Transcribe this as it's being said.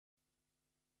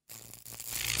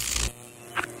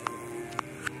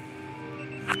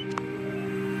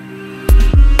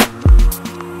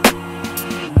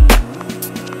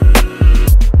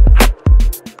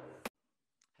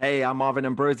Hey, I'm Marvin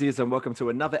Ambrosius, and welcome to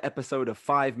another episode of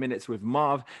 5 Minutes with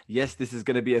Marv. Yes, this is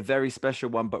going to be a very special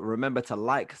one, but remember to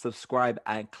like, subscribe,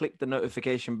 and click the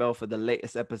notification bell for the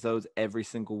latest episodes every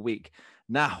single week.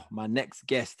 Now, my next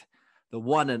guest, the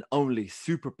one and only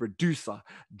super producer,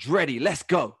 Dready. Let's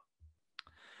go.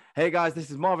 Hey guys, this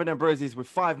is Marvin Ambrosius with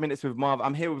 5 Minutes with Marv.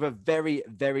 I'm here with a very,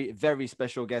 very, very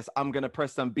special guest. I'm going to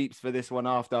press some beeps for this one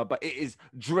after, but it is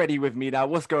Dready with me now.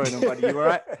 What's going on, buddy? You all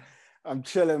right? I'm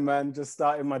chilling, man. Just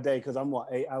starting my day because I'm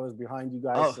 8 hours behind you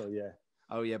guys. Oh. So yeah.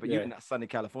 Oh yeah, but you're in that sunny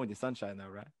California sunshine though,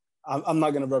 right? I'm not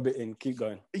gonna rub it in. Keep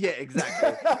going. Yeah,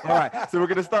 exactly. All right. So we're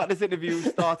gonna start this interview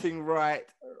starting right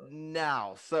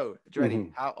now. So,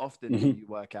 Dready, how often do you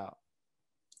work out?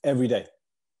 Every day.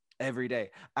 Every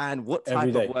day. And what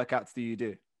type of workouts do you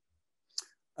do?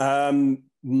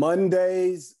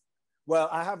 Mondays. Well,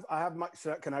 I have my.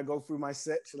 Can I go through my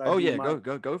set?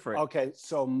 Go for it. Okay,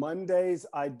 so Mondays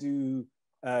I do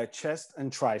chest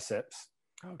and triceps,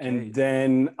 Okay. and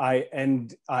then I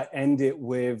end it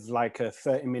with like a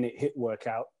 30-minute HIIT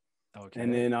workout. Okay.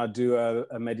 And then I'll do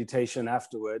a meditation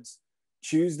afterwards.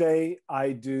 Tuesday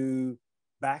I do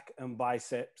back and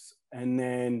biceps, and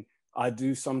then I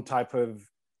do some type of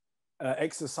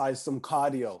exercise, some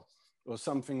cardio. Or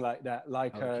something like that.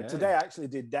 Today I actually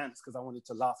did dance because I wanted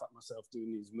to laugh at myself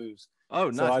doing these moves. Oh,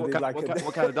 nice. So what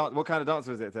kind of dance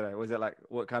was it today? Was it like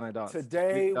what kind of dance?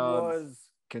 Today was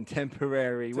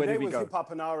contemporary. Today was hip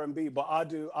hop and R&B, but I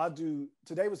do.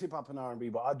 Today was hip hop and R&B,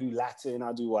 but I do Latin.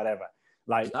 I do whatever.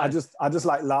 Like nice. I just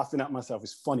like laughing at myself.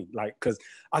 It's funny, like because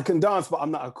I can dance, but I'm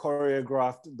not a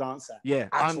choreographed dancer. Yeah,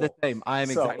 I'm the same. I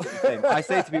am exactly the same. I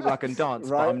say to people I can dance,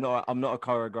 right? But I'm not a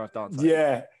choreographed dancer.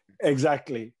 Yeah,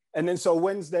 exactly. And then so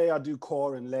Wednesday I do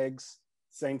core and legs.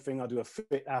 Same thing. I do a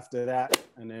fit after that,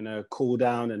 and then a cool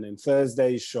down. And then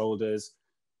Thursday shoulders.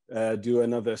 Do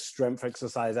another strength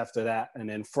exercise after that. And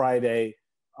then Friday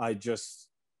I just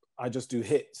do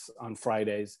hits on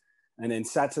Fridays. And then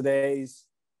Saturdays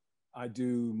I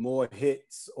do more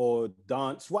hits or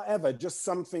dance, whatever. Just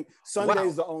something.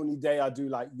 Sunday's the only day I do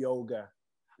like yoga.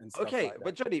 Okay, like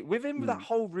but Johnny, within that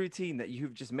whole routine that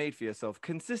you've just made for yourself,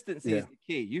 consistency is the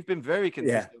key. You've been very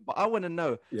consistent, but I want to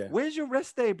know, where's your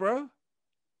rest day, bro?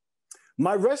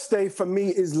 My rest day for me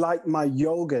is like my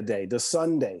yoga day, the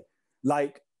Sunday.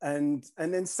 Like, and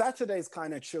then Saturday's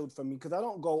kind of chilled for me because I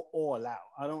don't go all out.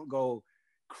 I don't go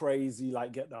crazy,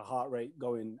 like get the heart rate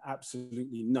going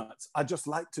absolutely nuts. I just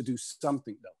like to do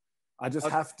something though. I just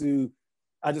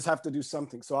have to do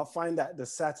something. So I find that the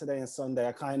Saturday and Sunday,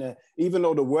 I kind of, even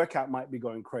though the workout might be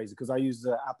going crazy, because I use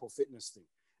the Apple Fitness thing.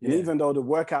 And even though the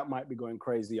workout might be going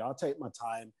crazy, I'll take my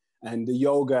time. And the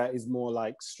yoga is more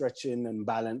like stretching and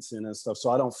balancing and stuff.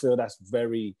 So I don't feel that's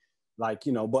very like,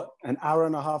 but an hour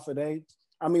and a half a day.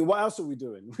 I mean, what else are we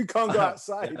doing? We can't go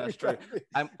outside. That's true.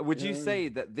 Would you say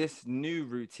that this new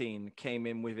routine came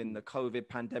in within the COVID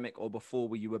pandemic, or before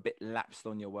were you a bit lapsed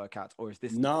on your workouts, or is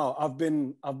this? No, I've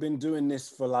been doing this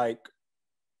for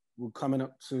we're coming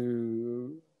up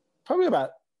to probably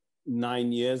about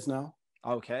 9 years now.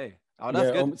 Okay. Oh,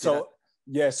 that's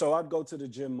good. So I'd go to the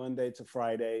gym Monday to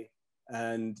Friday,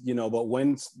 and but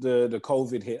once the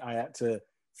COVID hit, I had to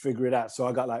figure it out. So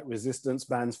I got like resistance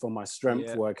bands for my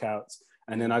strength workouts.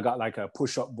 And then I got like a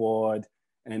push-up board,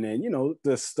 and then,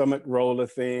 the stomach roller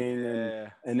thing.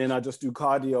 And then I just do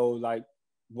cardio, like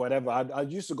whatever. I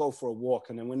used to go for a walk.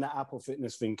 And then when the Apple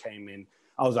Fitness thing came in,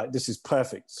 I was like, this is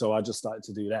perfect. So I just started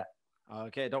to do that.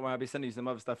 Okay, don't worry. I'll be sending you some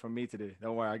other stuff from me to do.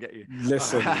 Don't worry, I'll get you.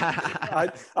 Listen,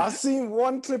 I've seen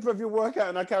one clip of your workout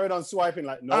and I carried on swiping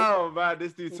like, no. Oh, man,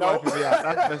 this dude's swiping me out.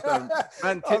 That's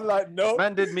man, I'm like, no.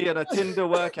 Man did me on a Tinder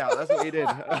workout. That's what he did.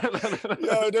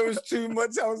 Yo, there was too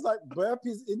much. I was like,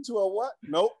 burpees into a what?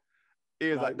 Nope. He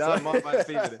was like, no, my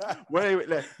feeling it. Wait,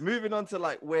 moving on to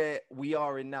like where we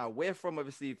are in now. We're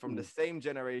obviously from the same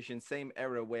generation, same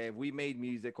era where we made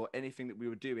music or anything that we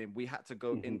were doing, we had to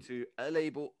go into a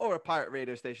label or a pirate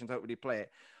radio station to hopefully play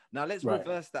it. Now let's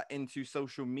reverse that into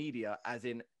social media, as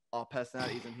in our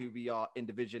personalities and who we are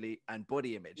individually and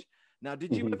body image. Now,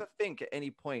 did you ever think at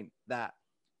any point that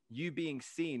you being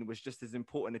seen was just as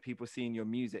important as people seeing your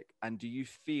music? And do you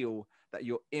feel that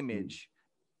your image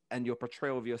and your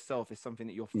portrayal of yourself is something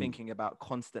that you're thinking about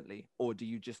constantly, or do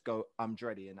you just go, I'm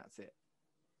Dready and that's it?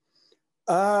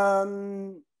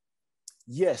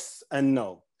 Yes and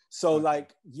no. So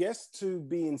yes to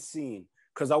being seen,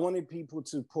 because I wanted people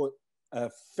to put a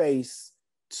face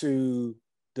to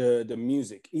the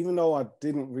music. Even though I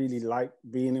didn't really like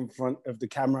being in front of the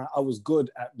camera, I was good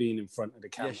at being in front of the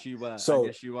camera. Yes, you were. So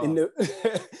yes, you are.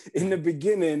 In the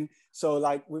beginning, so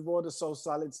like with all the So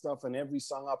Solid stuff and every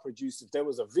song I produced, if there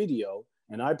was a video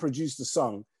and I produced a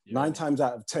song, 9 times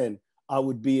out of 10, I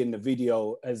would be in the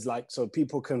video as like, so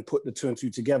people can put the two and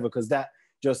two together, because that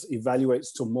just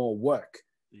evaluates to more work.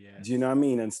 Yes. Do you know what I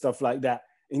mean? And stuff like that.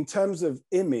 In terms of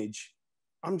image,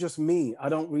 I'm just me. I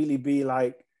don't really be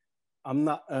like, I'm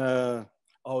not, oh,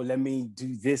 let me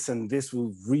do this and this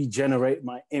will regenerate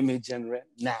my image and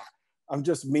nah. I'm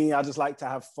just me. I just like to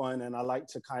have fun, and I like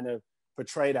to kind of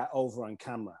portray that over on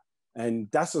camera. And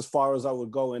that's as far as I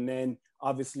would go. And then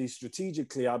obviously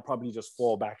strategically, I'd probably just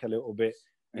fall back a little bit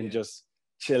and just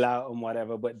chill out and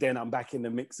whatever. But then I'm back in the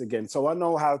mix again. So I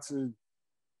know how to,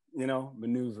 you know,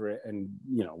 maneuver it and,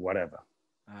 you know, whatever.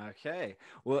 Okay.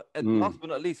 Well, last but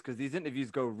not least, because these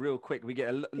interviews go real quick, we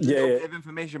get a little bit of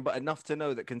information, but enough to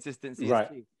know that consistency is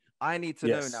key. I need to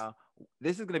know now,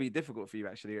 this is going to be difficult for you,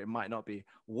 actually. It might not be.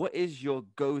 What is your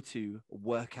go-to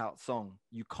workout song?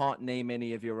 You can't name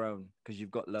any of your own because you've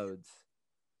got loads.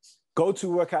 Go-to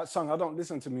workout song? I don't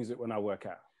listen to music when I work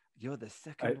out. You're the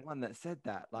second one that said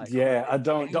that. Like, I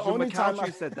don't. The only time I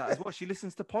said that as well. She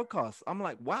listens to podcasts. I'm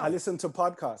like, wow. I listen to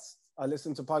podcasts. I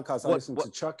listen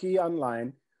to Chucky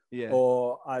online,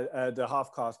 or the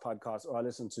Half Cast podcast, or I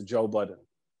listen to Joe Budden.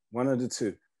 One of the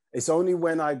two. It's only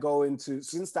when I go into,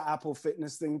 since the Apple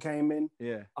Fitness thing came in,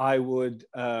 I would,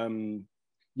 you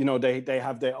know, they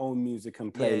have their own music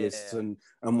and playlists and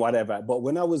whatever. But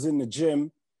when I was in the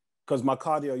gym, because my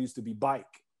cardio used to be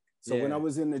bike, so when I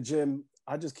was in the gym,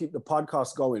 I just keep the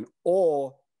podcast going.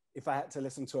 Or if I had to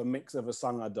listen to a mix of a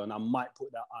song I'd done, I might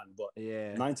put that on. But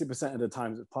 90% of the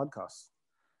times it's podcasts.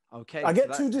 Okay. I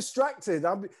get too distracted.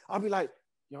 I'll be like,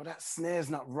 yo, that snare's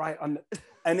not right on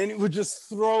and then it would just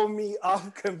throw me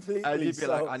off completely. And you'd be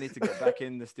like, I need to get back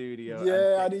in the studio.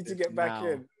 Yeah, I need to get back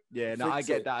in. Yeah, no, I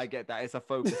get that. It's a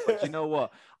focus. But you know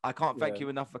what? I can't thank you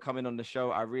enough for coming on the show.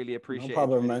 I really appreciate it. No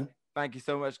problem, man. Thank you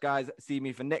so much, guys. See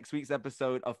me for next week's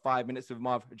episode of 5 Minutes with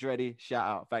Marv Dready. Shout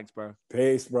out. Thanks, bro.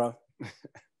 Peace, bro.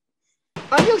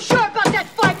 Are you sure about that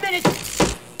 5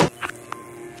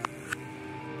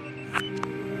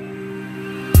 minutes?